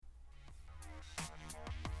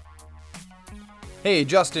Hey,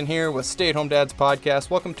 Justin here with Stay at Home Dads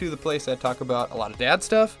Podcast. Welcome to the place I talk about a lot of dad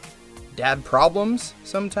stuff, dad problems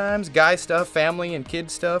sometimes, guy stuff, family and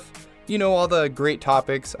kid stuff. You know, all the great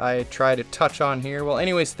topics I try to touch on here. Well,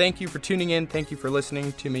 anyways, thank you for tuning in. Thank you for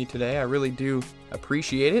listening to me today. I really do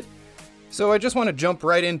appreciate it. So I just want to jump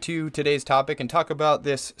right into today's topic and talk about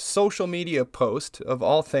this social media post, of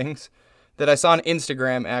all things, that I saw on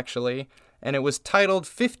Instagram, actually. And it was titled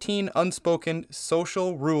 15 Unspoken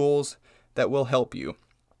Social Rules That Will Help You.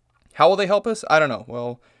 How will they help us? I don't know.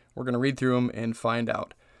 Well, we're going to read through them and find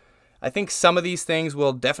out. I think some of these things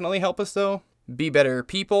will definitely help us, though. Be better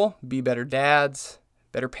people, be better dads,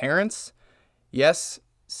 better parents. Yes,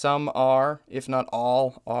 some are, if not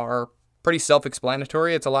all, are pretty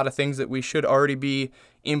self-explanatory. It's a lot of things that we should already be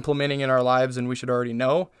implementing in our lives and we should already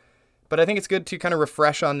know. But I think it's good to kind of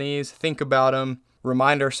refresh on these, think about them,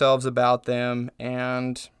 remind ourselves about them,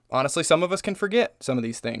 and honestly, some of us can forget some of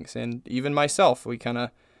these things. And even myself, we kind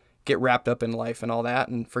of get wrapped up in life and all that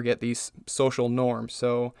and forget these social norms.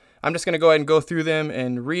 So I'm just going to go ahead and go through them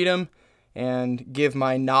and read them and give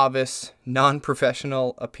my novice,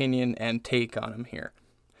 non-professional opinion and take on them here.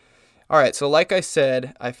 All right, so like I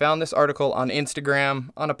said, I found this article on Instagram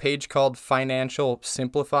on a page called Financial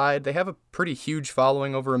Simplified. They have a pretty huge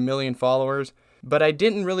following, over 1 million followers, but I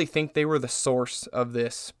didn't really think they were the source of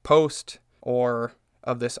this post or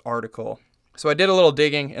of this article. So I did a little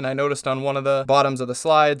digging, and I noticed on one of the bottoms of the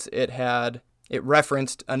slides, it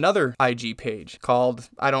referenced another IG page called,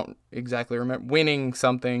 I don't exactly remember, Winning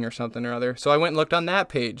something or other. So I went and looked on that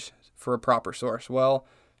page for a proper source. Well,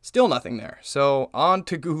 still nothing there. So on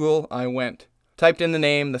to Google I went. Typed in the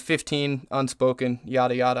name, the 15 unspoken,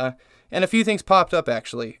 yada yada, and a few things popped up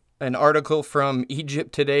actually. An article from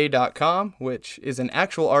EgyptToday.com, which is an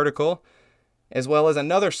actual article, as well as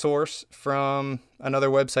another source from another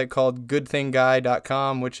website called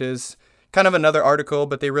GoodThingGuy.com, which is kind of another article,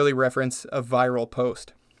 but they really reference a viral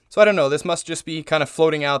post. So I don't know, this must just be kind of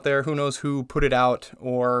floating out there. Who knows who put it out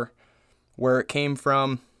or where it came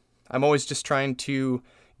from. I'm always just trying to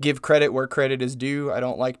give credit where credit is due. I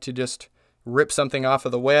don't like to just rip something off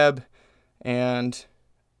of the web and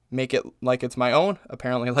make it like it's my own,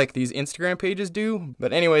 apparently like these Instagram pages do.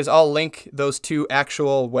 But anyways, I'll link those two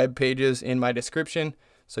actual web pages in my description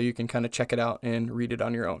so you can kind of check it out and read it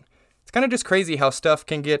on your own. It's kind of just crazy how stuff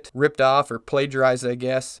can get ripped off or plagiarized, I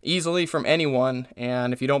guess, easily from anyone.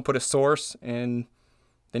 And if you don't put a source, and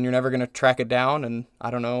then you're never going to track it down. And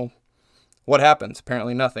I don't know what happens.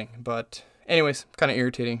 Apparently nothing. But anyways, kind of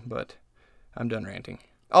irritating, but I'm done ranting.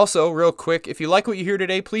 Also, real quick, if you like what you hear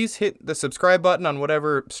today, please hit the subscribe button on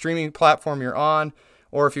whatever streaming platform you're on.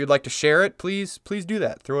 Or if you'd like to share it, please do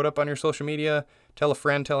that. Throw it up on your social media. Tell a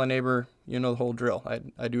friend, tell a neighbor. You know the whole drill.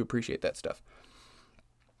 I do appreciate that stuff.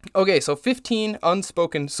 Okay, so 15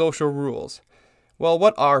 unspoken social rules. Well,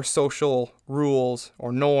 what are social rules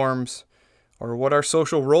or norms? Or what are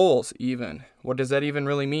social roles even? What does that even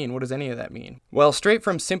really mean? What does any of that mean? Well, straight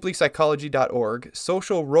from simplypsychology.org,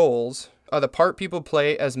 social roles are the part people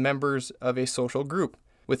play as members of a social group.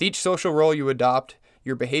 With each social role you adopt,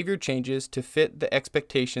 your behavior changes to fit the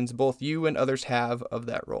expectations both you and others have of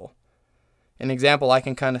that role. An example I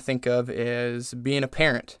can kind of think of is being a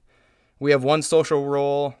parent. We have one social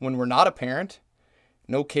role when we're not a parent,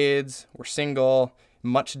 no kids, we're single,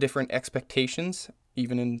 much different expectations,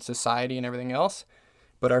 even in society and everything else.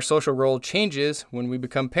 But our social role changes when we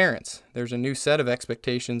become parents. There's a new set of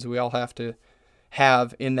expectations we all have to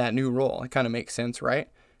have in that new role. It kind of makes sense, right?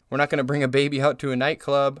 We're not going to bring a baby out to a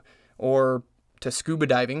nightclub or to scuba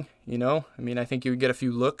diving, you know? I mean, I think you would get a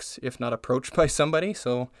few looks if not approached by somebody,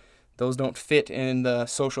 so those don't fit in the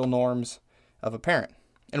social norms of a parent.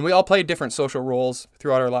 And we all play different social roles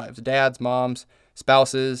throughout our lives. Dads, moms,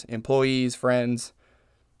 spouses, employees, friends,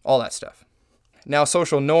 all that stuff. Now,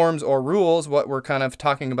 social norms or rules, what we're kind of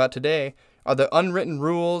talking about today, are the unwritten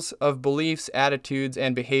rules of beliefs, attitudes,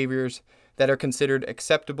 and behaviors that are considered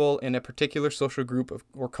acceptable in a particular social group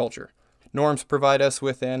or culture. Norms provide us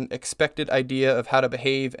with an expected idea of how to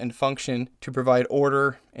behave and function to provide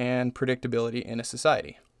order and predictability in a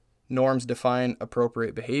society. Norms define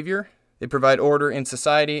appropriate behavior. They provide order in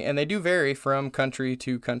society, and they do vary from country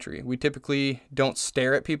to country. We typically don't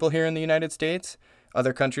stare at people here in the United States.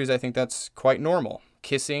 Other countries, I think that's quite normal.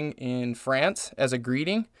 Kissing in France as a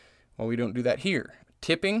greeting, well, we don't do that here.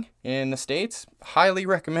 Tipping in the States, highly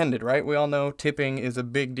recommended, right? We all know tipping is a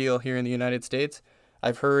big deal here in the United States.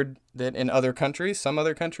 I've heard that in other countries, some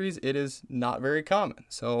other countries, it is not very common.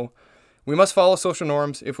 So we must follow social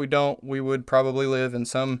norms. If we don't, we would probably live in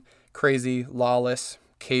some crazy, lawless,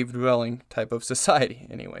 cave-dwelling type of society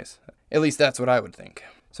anyways. At least that's what I would think.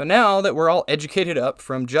 So now that we're all educated up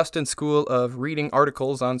from Justin's school of reading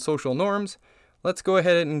articles on social norms, let's go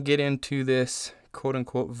ahead and get into this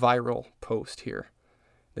quote-unquote viral post here,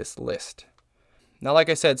 this list. Now, like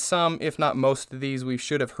I said, some, if not most of these, we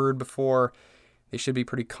should have heard before. They should be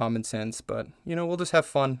pretty common sense, but, we'll just have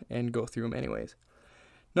fun and go through them anyways.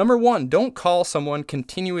 Number 1, don't call someone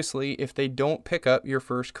continuously if they don't pick up your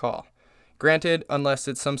first call. Granted, unless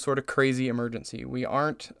it's some sort of crazy emergency. We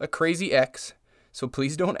aren't a crazy ex, so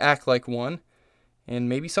please don't act like one. And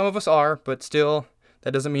maybe some of us are, but still,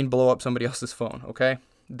 that doesn't mean blow up somebody else's phone, okay?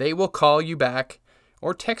 They will call you back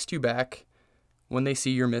or text you back when they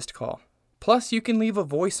see your missed call. Plus, you can leave a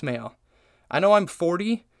voicemail. I know I'm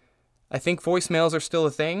 40. I think voicemails are still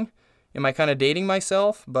a thing. Am I kind of dating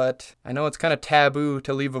myself? But I know it's kind of taboo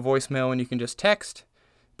to leave a voicemail when you can just text.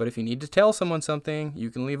 But if you need to tell someone something, you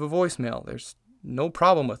can leave a voicemail. There's no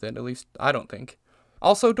problem with it, at least I don't think.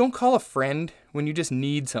 Also, don't call a friend when you just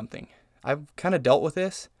need something. I've kind of dealt with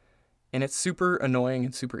this, and it's super annoying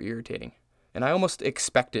and super irritating. And I almost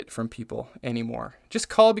expect it from people anymore. Just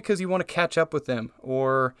call because you want to catch up with them,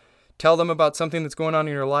 or tell them about something that's going on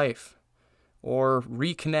in your life, or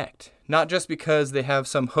reconnect, not just because they have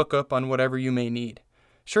some hookup on whatever you may need.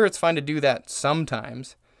 Sure, it's fine to do that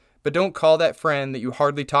sometimes, but don't call that friend that you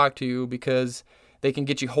hardly talk to because they can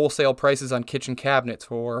get you wholesale prices on kitchen cabinets,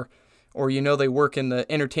 or they work in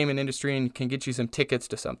the entertainment industry and can get you some tickets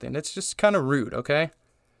to something. It's just kind of rude, okay?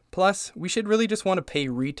 Plus, we should really just want to pay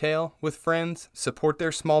retail with friends, support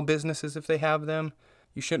their small businesses if they have them.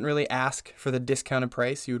 You shouldn't really ask for the discounted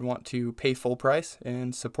price. You would want to pay full price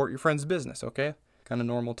and support your friend's business, okay? Kind of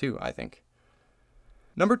normal too, I think.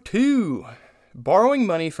 Number 2, borrowing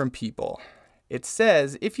money from people. It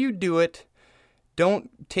says if you do it, don't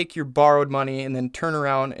take your borrowed money and then turn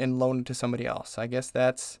around and loan it to somebody else. I guess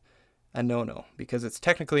that's a no-no because it's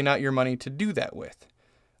technically not your money to do that with.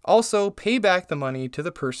 Also, pay back the money to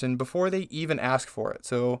the person before they even ask for it.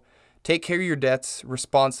 So take care of your debts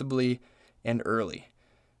responsibly and early.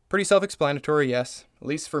 Pretty self-explanatory, yes. At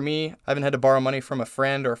least for me, I haven't had to borrow money from a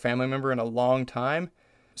friend or a family member in a long time.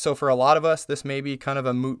 So for a lot of us, this may be kind of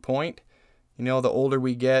a moot point. The older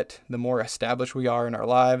we get, the more established we are in our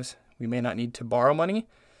lives. We may not need to borrow money.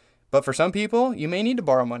 But for some people, you may need to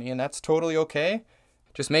borrow money, and that's totally okay.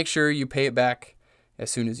 Just make sure you pay it back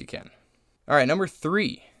as soon as you can. All right, number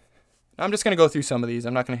 3. I'm just going to go through some of these.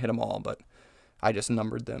 I'm not going to hit them all, but I just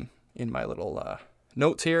numbered them in my little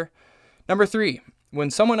notes here. Number 3.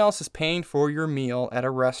 When someone else is paying for your meal at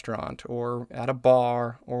a restaurant or at a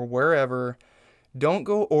bar or wherever, don't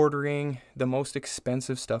go ordering the most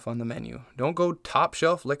expensive stuff on the menu. Don't go top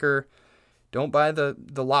shelf liquor. Don't buy the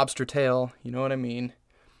lobster tail. You know what I mean?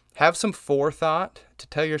 Have some forethought to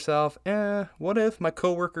tell yourself, what if my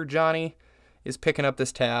coworker Johnny is picking up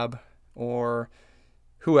this tab or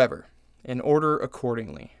whoever, and order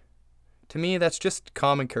accordingly. To me, that's just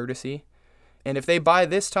common courtesy. And if they buy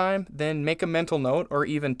this time, then make a mental note or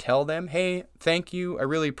even tell them, hey, thank you, I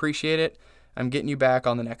really appreciate it. I'm getting you back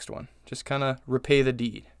on the next one. Just kind of repay the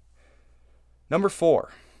deed. Number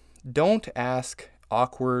 4, don't ask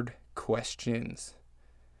awkward questions.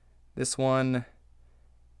 This one,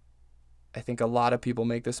 I think a lot of people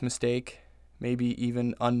make this mistake, maybe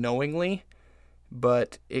even unknowingly,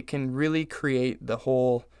 but it can really create the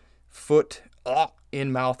whole foot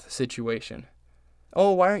in mouth situation.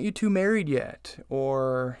 Oh, why aren't you two married yet?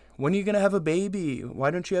 Or when are you going to have a baby? Why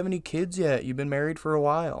don't you have any kids yet? You've been married for a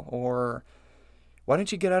while. Or why don't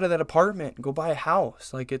you get out of that apartment and go buy a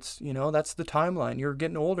house? Like it's, that's the timeline. You're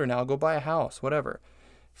getting older now. Go buy a house, whatever.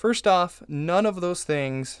 First off, none of those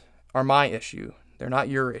things are my issue. They're not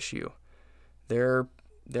your issue. They're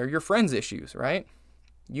your friend's issues, right?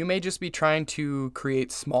 You may just be trying to create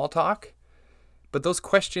small talk, but those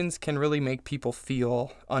questions can really make people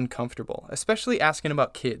feel uncomfortable, especially asking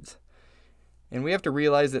about kids. And we have to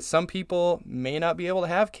realize that some people may not be able to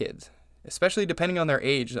have kids, especially depending on their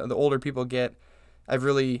age. The older people get, I've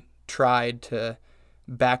really tried to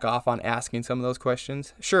back off on asking some of those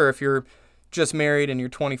questions. Sure, if you're just married and you're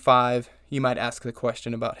 25, you might ask the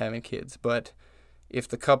question about having kids. But if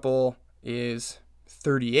the couple is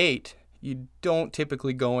 38, you don't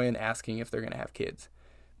typically go in asking if they're going to have kids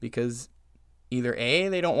because either A,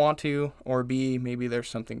 they don't want to, or B, maybe there's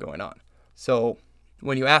something going on. So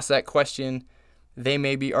when you ask that question, they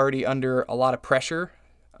may be already under a lot of pressure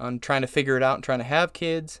on trying to figure it out and trying to have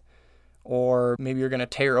kids, or maybe you're going to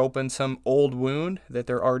tear open some old wound that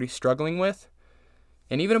they're already struggling with.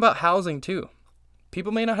 And even about housing too.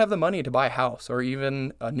 People may not have the money to buy a house or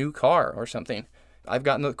even a new car or something. I've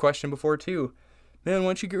gotten the question before too. Man, why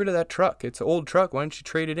don't you get rid of that truck? It's an old truck. Why don't you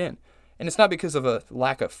trade it in? And it's not because of a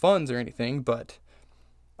lack of funds or anything, but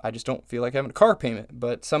I just don't feel like having a car payment.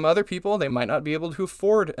 But some other people, they might not be able to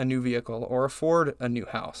afford a new vehicle or afford a new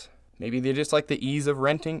house. Maybe they just like the ease of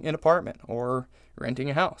renting an apartment or renting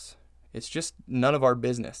a house. It's just none of our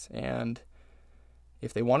business. And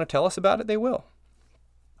if they want to tell us about it, they will.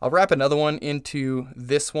 I'll wrap another one into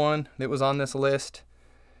this one that was on this list.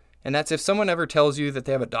 And that's if someone ever tells you that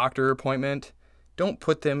they have a doctor appointment, don't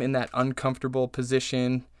put them in that uncomfortable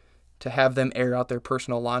position to have them air out their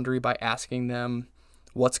personal laundry by asking them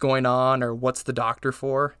what's going on or what's the doctor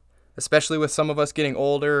for. Especially with some of us getting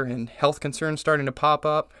older and health concerns starting to pop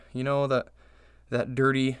up, that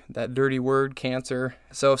dirty word, cancer.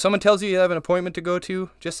 So if someone tells you have an appointment to go to,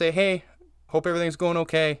 just say, hey, hope everything's going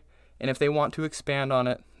okay. And if they want to expand on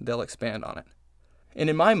it, they'll expand on it. And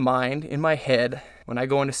in my mind, in my head, when I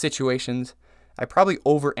go into situations, I probably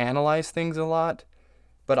overanalyze things a lot.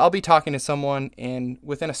 But I'll be talking to someone, and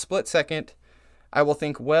within a split second, I will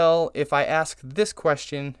think, well, if I ask this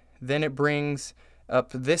question, then it brings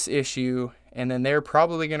up this issue, and then they're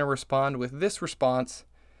probably going to respond with this response,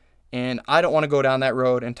 and I don't want to go down that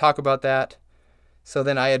road and talk about that. So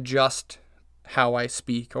then I adjust how I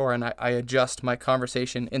speak, or I adjust my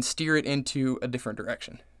conversation and steer it into a different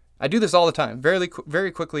direction. I do this all the time,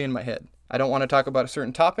 very quickly in my head. I don't want to talk about a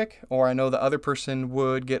certain topic, or I know the other person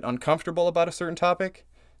would get uncomfortable about a certain topic,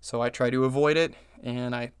 so I try to avoid it,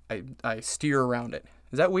 and I steer around it.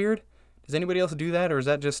 Is that weird? Does anybody else do that, or is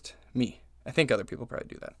that just me? I think other people probably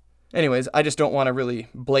do that. Anyways, I just don't want to really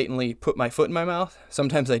blatantly put my foot in my mouth.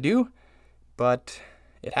 Sometimes I do, but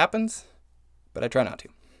it happens, but I try not to.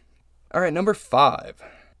 All right, number 5.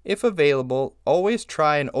 If available, always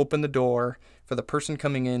try and open the door for the person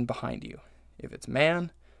coming in behind you. If it's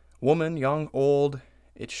man, woman, young, old,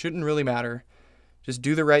 it shouldn't really matter. Just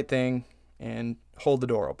do the right thing and hold the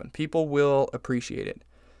door open. People will appreciate it.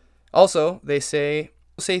 Also, they say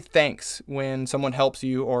thanks when someone helps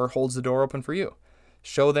you or holds the door open for you.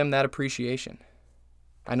 Show them that appreciation.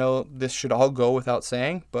 I know this should all go without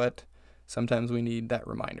saying, but sometimes we need that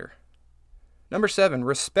reminder. Number 7,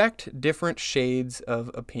 respect different shades of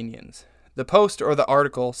opinions. The post or the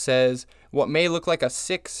article says what may look like a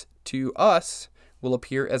 6 to us will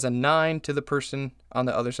appear as a 9 to the person on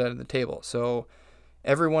the other side of the table. So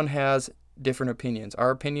everyone has different opinions. Our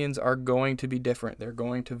opinions are going to be different. They're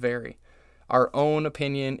going to vary. Our own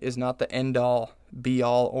opinion is not the end all, be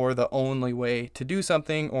all, or the only way to do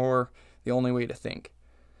something or the only way to think.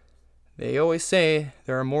 They always say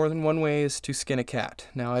there are more than one ways to skin a cat.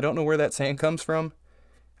 Now, I don't know where that saying comes from.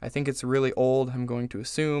 I think it's really old, I'm going to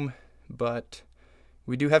assume, but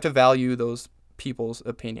we do have to value those people's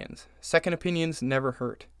opinions. Second opinions never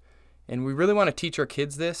hurt. And we really want to teach our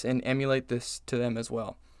kids this and emulate this to them as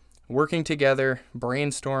well. Working together,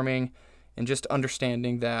 brainstorming, and just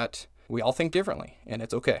understanding that we all think differently, and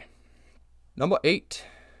it's okay. Number 8,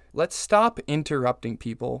 let's stop interrupting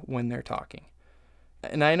people when they're talking.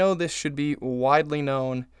 And I know this should be widely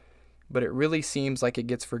known, but it really seems like it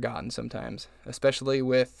gets forgotten sometimes, especially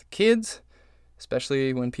with kids,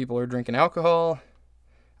 especially when people are drinking alcohol.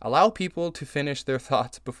 Allow people to finish their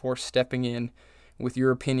thoughts before stepping in with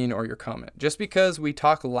your opinion or your comment. Just because we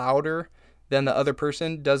talk louder than the other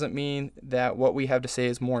person doesn't mean that what we have to say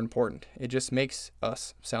is more important. It just makes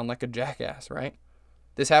us sound like a jackass, right?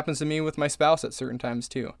 This happens to me with my spouse at certain times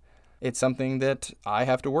too. It's something that I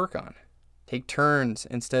have to work on. Take turns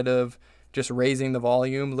instead of just raising the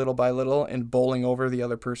volume little by little and bowling over the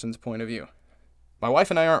other person's point of view. My wife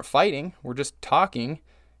and I aren't fighting. We're just talking,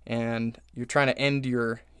 and you're trying to end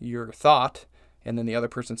your thought, and then the other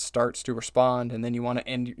person starts to respond, and then you want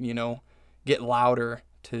to get louder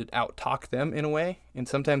to out-talk them in a way. And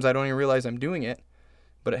sometimes I don't even realize I'm doing it,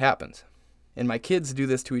 but it happens. And my kids do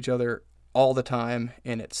this to each other all the time,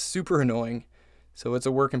 and it's super annoying. So it's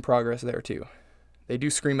a work in progress there too. They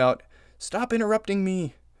do scream out, "Stop interrupting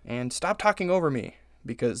me," and "Stop talking over me,"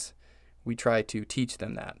 because we try to teach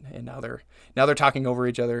them that. And now they're talking over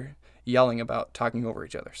each other, yelling about talking over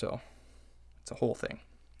each other. So it's a whole thing.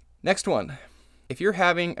 Next one. If you're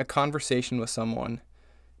having a conversation with someone,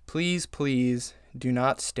 please do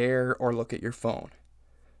not stare or look at your phone.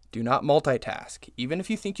 Do not multitask. Even if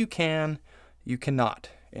you think you can, you cannot.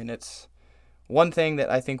 And it's one thing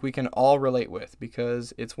that I think we can all relate with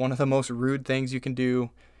because it's one of the most rude things you can do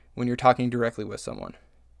when you're talking directly with someone.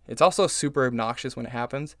 It's also super obnoxious when it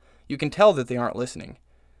happens. You can tell that they aren't listening,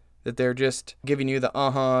 that they're just giving you the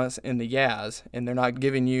uh-huhs and the yeahs, and they're not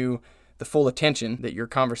giving you the full attention that your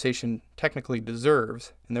conversation technically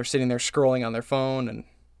deserves, and they're sitting there scrolling on their phone and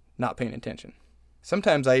not paying attention.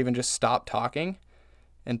 Sometimes I even just stop talking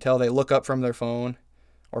until they look up from their phone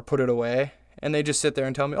or put it away, and they just sit there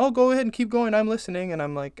and tell me, "Oh, go ahead and keep going, I'm listening," and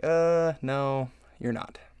I'm like, no, you're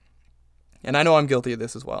not. And I know I'm guilty of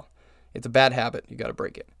this as well. It's a bad habit. You got to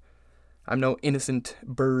break it. I'm no innocent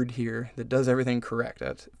bird here that does everything correct.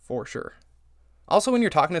 That's for sure. Also, when you're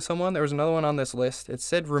talking to someone, there was another one on this list. It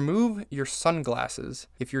said remove your sunglasses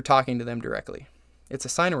if you're talking to them directly. It's a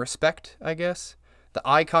sign of respect, I guess. The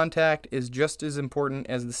eye contact is just as important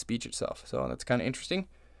as the speech itself. So that's kind of interesting.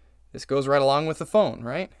 This goes right along with the phone,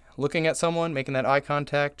 right? Looking at someone, making that eye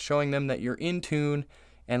contact, showing them that you're in tune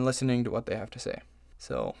and listening to what they have to say.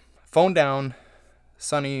 So phone down,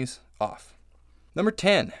 sunnies off. Number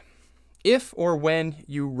 10. If or when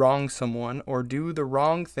you wrong someone or do the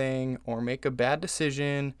wrong thing or make a bad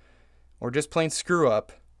decision or just plain screw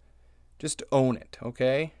up, just own it,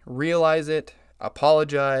 okay? Realize it,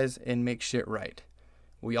 apologize, and make shit right.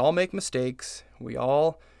 We all make mistakes. We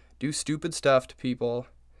all do stupid stuff to people.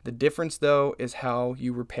 The difference, though, is how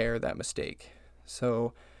you repair that mistake.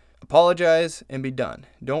 So apologize and be done.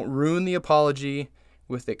 Don't ruin the apology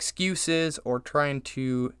with excuses or trying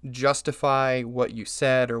to justify what you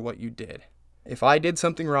said or what you did. If I did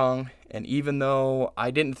something wrong, and even though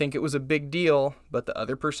I didn't think it was a big deal, but the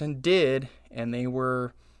other person did, and they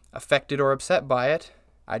were affected or upset by it,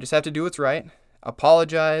 I just have to do what's right,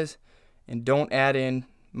 apologize, and don't add in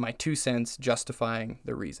my 2 cents justifying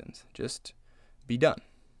the reasons. Just be done.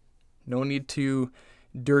 No need to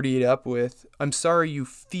dirty it up with, I'm sorry you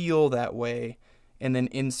feel that way, and then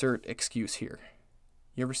insert excuse here.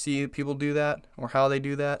 You ever see people do that, or how they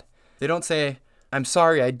do that? They don't say, I'm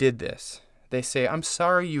sorry I did this. They say, I'm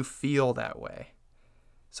sorry you feel that way.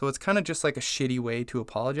 So it's kind of just like a shitty way to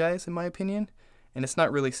apologize, in my opinion, and it's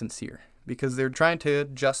not really sincere because they're trying to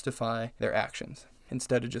justify their actions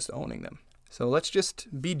instead of just owning them. So let's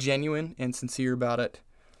just be genuine and sincere about it,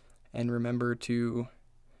 and remember to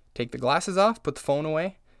take the glasses off, put the phone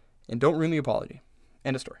away, and don't ruin the apology.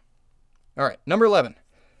 End of story. All right, number 11.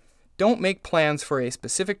 Don't make plans for a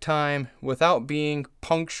specific time without being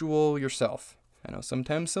punctual yourself. I know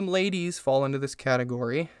sometimes some ladies fall into this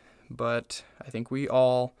category, but I think we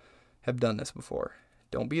all have done this before.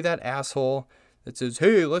 Don't be that asshole that says,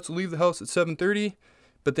 hey, let's leave the house at 7:30,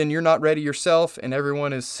 but then you're not ready yourself and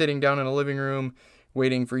everyone is sitting down in a living room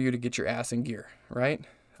waiting for you to get your ass in gear, right?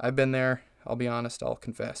 I've been there. I'll be honest. I'll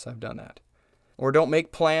confess. I've done that. Or don't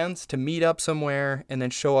make plans to meet up somewhere and then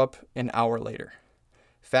show up an hour later.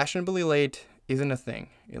 Fashionably late isn't a thing.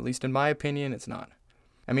 At least in my opinion, it's not.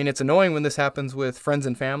 I mean, it's annoying when this happens with friends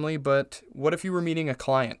and family, but what if you were meeting a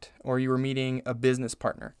client or you were meeting a business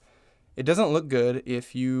partner? It doesn't look good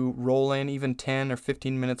if you roll in even 10 or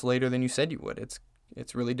 15 minutes later than you said you would.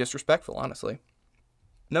 It's really disrespectful, honestly.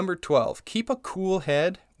 Number 12, keep a cool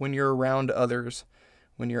head when you're around others,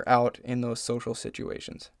 when you're out in those social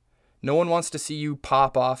situations. No one wants to see you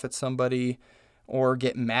pop off at somebody or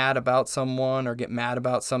get mad about someone or get mad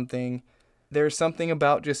about something. There's something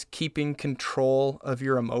about just keeping control of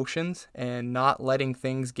your emotions and not letting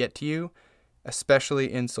things get to you,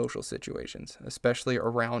 especially in social situations, especially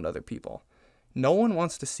around other people. No one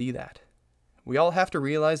wants to see that. We all have to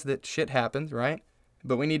realize that shit happens, right?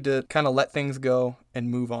 But we need to kind of let things go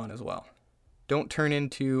and move on as well. Don't turn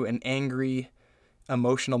into an angry,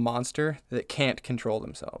 emotional monster that can't control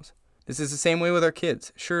themselves. This is the same way with our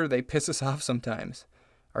kids. Sure, they piss us off sometimes.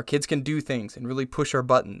 Our kids can do things and really push our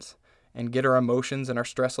buttons and get our emotions and our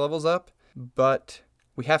stress levels up, but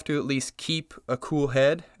we have to at least keep a cool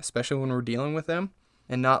head, especially when we're dealing with them,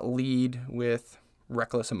 and not lead with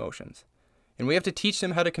reckless emotions. And we have to teach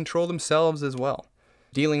them how to control themselves as well.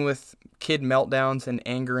 Dealing with kid meltdowns and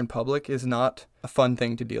anger in public is not a fun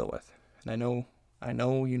thing to deal with. And I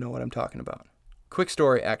know you know what I'm talking about. Quick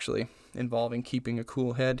story, actually, involving keeping a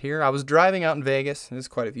cool head here. I was driving out in Vegas, this is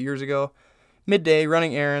quite a few years ago, midday,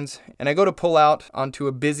 running errands, and I go to pull out onto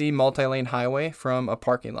a busy multi-lane highway from a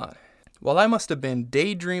parking lot. Well, I must have been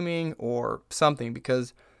daydreaming or something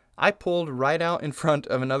because I pulled right out in front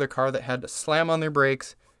of another car that had to slam on their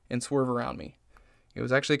brakes and swerve around me. It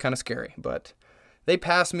was actually kind of scary, but they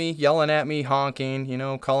passed me, yelling at me,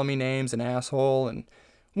 honking, calling me names, an asshole, and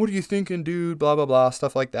what are you thinking, dude, blah, blah, blah,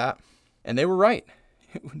 stuff like that. And they were right.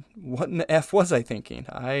 What in the F was I thinking?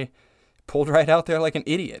 I pulled right out there like an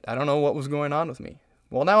idiot. I don't know what was going on with me.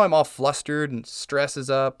 Well, now I'm all flustered and stress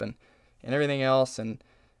is up and everything else, and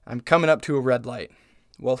I'm coming up to a red light.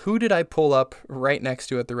 Well, who did I pull up right next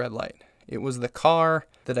to at the red light? It was the car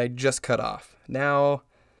that I just cut off. Now,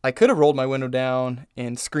 I could have rolled my window down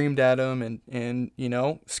and screamed at them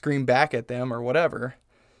and screamed back at them or whatever,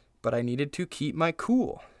 but I needed to keep my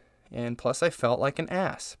cool. And plus I felt like an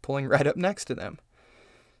ass pulling right up next to them.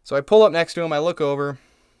 So I pull up next to him, I look over,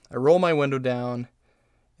 I roll my window down,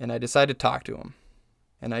 and I decide to talk to him.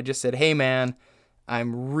 And I just said, hey man,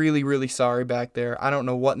 I'm really, really sorry back there. I don't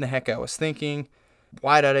know what in the heck I was thinking.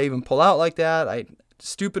 Why did I even pull out like that?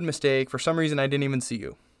 Stupid mistake. For some reason, I didn't even see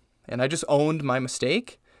you. And I just owned my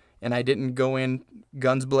mistake, and I didn't go in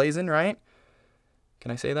guns blazing, right?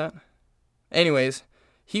 Can I say that? Anyways,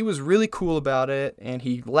 he was really cool about it, and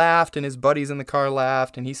he laughed, and his buddies in the car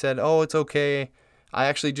laughed, and he said, oh, it's okay. I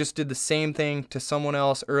actually just did the same thing to someone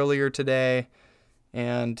else earlier today,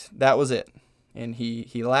 and that was it. And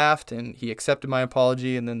he laughed, and he accepted my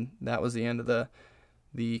apology, and then that was the end of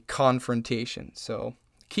the confrontation. So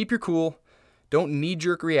keep your cool. Don't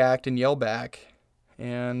knee-jerk react and yell back,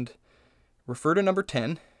 and refer to number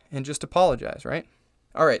 10 and just apologize, right?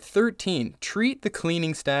 All right, 13, treat the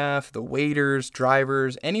cleaning staff, the waiters,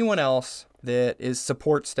 drivers, anyone else that is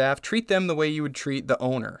support staff, treat them the way you would treat the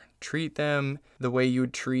owner. Treat them the way you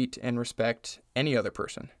would treat and respect any other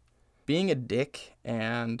person. Being a dick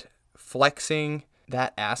and flexing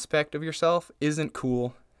that aspect of yourself isn't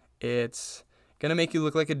cool. It's going to make you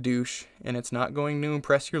look like a douche, and it's not going to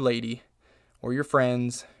impress your lady or your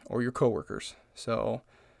friends or your coworkers. So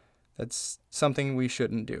that's something we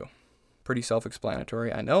shouldn't do. Pretty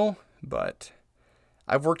self-explanatory, I know, but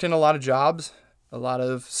I've worked in a lot of jobs, a lot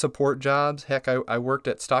of support jobs. Heck, I worked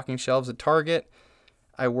at stocking shelves at Target.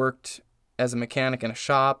 I worked as a mechanic in a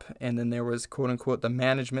shop, and then there was quote-unquote the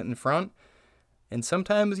management in front. And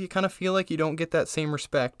sometimes you kind of feel like you don't get that same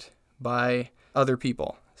respect by other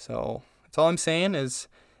people. So that's all I'm saying is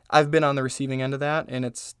I've been on the receiving end of that, and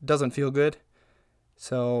it doesn't feel good.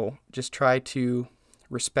 So just try to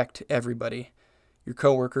respect everybody. Your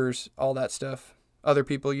coworkers, all that stuff, other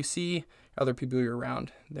people you see, other people you're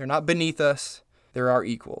around. They're not beneath us. They're our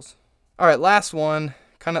equals. All right, last one,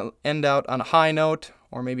 kind of end out on a high note,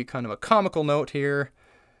 or maybe kind of a comical note here.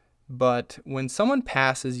 But when someone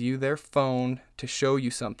passes you their phone to show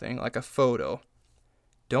you something, like a photo,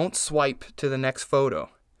 don't swipe to the next photo.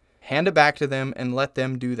 Hand it back to them and let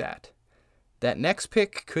them do that. That next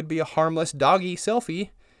pic could be a harmless doggy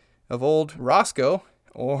selfie of old Roscoe,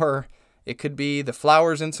 or it could be the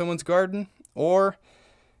flowers in someone's garden, or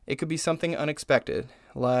it could be something unexpected,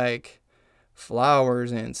 like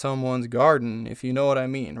flowers in someone's garden, if you know what I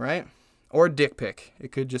mean, right? Or a dick pic.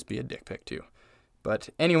 It could just be a dick pic too. But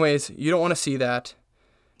anyways, you don't want to see that.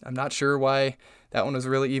 I'm not sure why that one was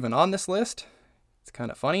really even on this list. It's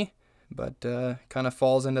kind of funny, but kind of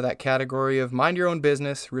falls into that category of mind your own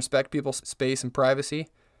business, respect people's space and privacy,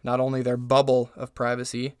 not only their bubble of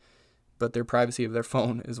privacy, but their privacy of their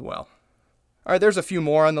phone as well. All right, there's a few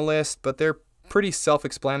more on the list, but they're pretty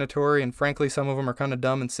self-explanatory, and frankly, some of them are kind of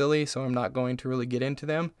dumb and silly, so I'm not going to really get into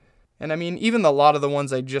them. And I mean, even a lot of the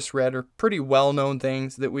ones I just read are pretty well-known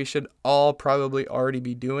things that we should all probably already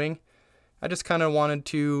be doing. I just kind of wanted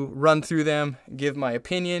to run through them, give my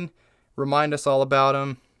opinion, remind us all about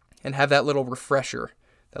them, and have that little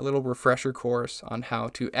refresher course on how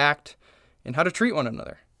to act and how to treat one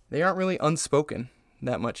another. They aren't really unspoken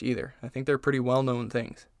that much either. I think they're pretty well-known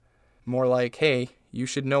things. More like, hey, you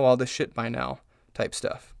should know all this shit by now type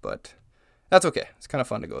stuff. But that's okay. It's kind of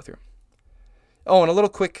fun to go through. Oh, and a little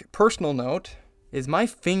quick personal note is my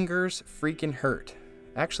fingers freaking hurt.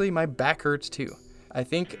 Actually, my back hurts too. I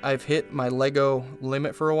think I've hit my Lego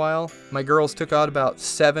limit for a while. My girls took out about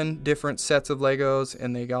 7 different sets of Legos,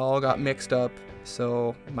 and they all got mixed up.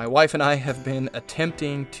 So my wife and I have been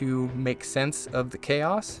attempting to make sense of the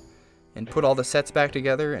chaos and put all the sets back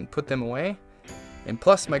together and put them away. And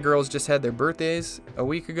plus, my girls just had their birthdays a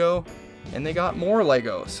week ago, and they got more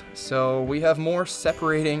Legos. So we have more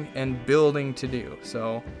separating and building to do.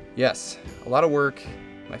 So yes, a lot of work.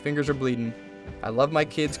 My fingers are bleeding. I love my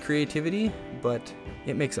kids' creativity, but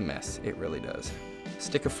it makes a mess. It really does.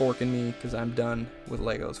 Stick a fork in me because I'm done with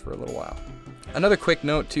Legos for a little while. Another quick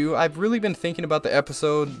note too, I've really been thinking about the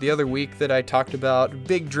episode the other week that I talked about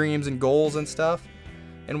big dreams and goals and stuff.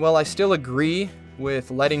 And while I still agree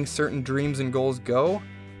with letting certain dreams and goals go,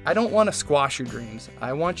 I don't want to squash your dreams.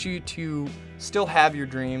 I want you to still have your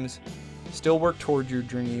dreams, still work toward your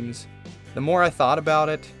dreams. The more I thought about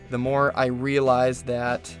it, the more I realized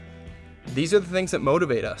that these are the things that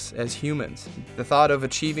motivate us as humans. The thought of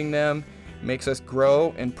achieving them makes us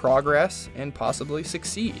grow and progress and possibly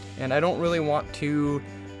succeed. And I don't really want to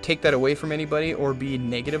take that away from anybody or be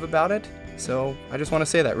negative about it. So I just want to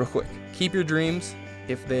say that real quick. Keep your dreams.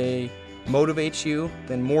 If they motivate you,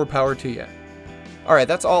 then more power to you. All right,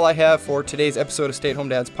 that's all I have for today's episode of Stay at Home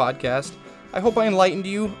Dads Podcast. I hope I enlightened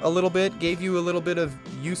you a little bit, gave you a little bit of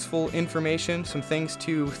useful information, some things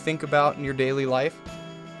to think about in your daily life,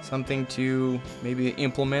 something to maybe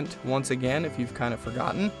implement once again if you've kind of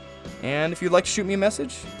forgotten. And if you'd like to shoot me a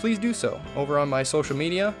message, please do so over on my social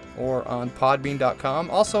media or on podbean.com.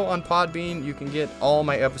 Also on Podbean, you can get all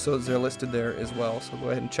my episodes. They're listed there as well, so go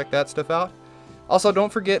ahead and check that stuff out. Also,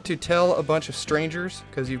 don't forget to tell a bunch of strangers,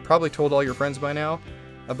 because you've probably told all your friends by now,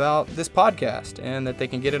 about this podcast, and that they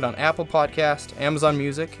can get it on Apple Podcast, Amazon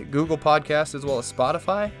Music, Google Podcast, as well as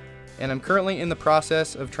Spotify. And I'm currently in the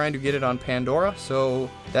process of trying to get it on Pandora, so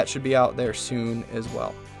that should be out there soon as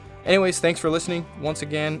well. Anyways, thanks for listening once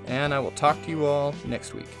again, and I will talk to you all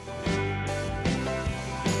next week.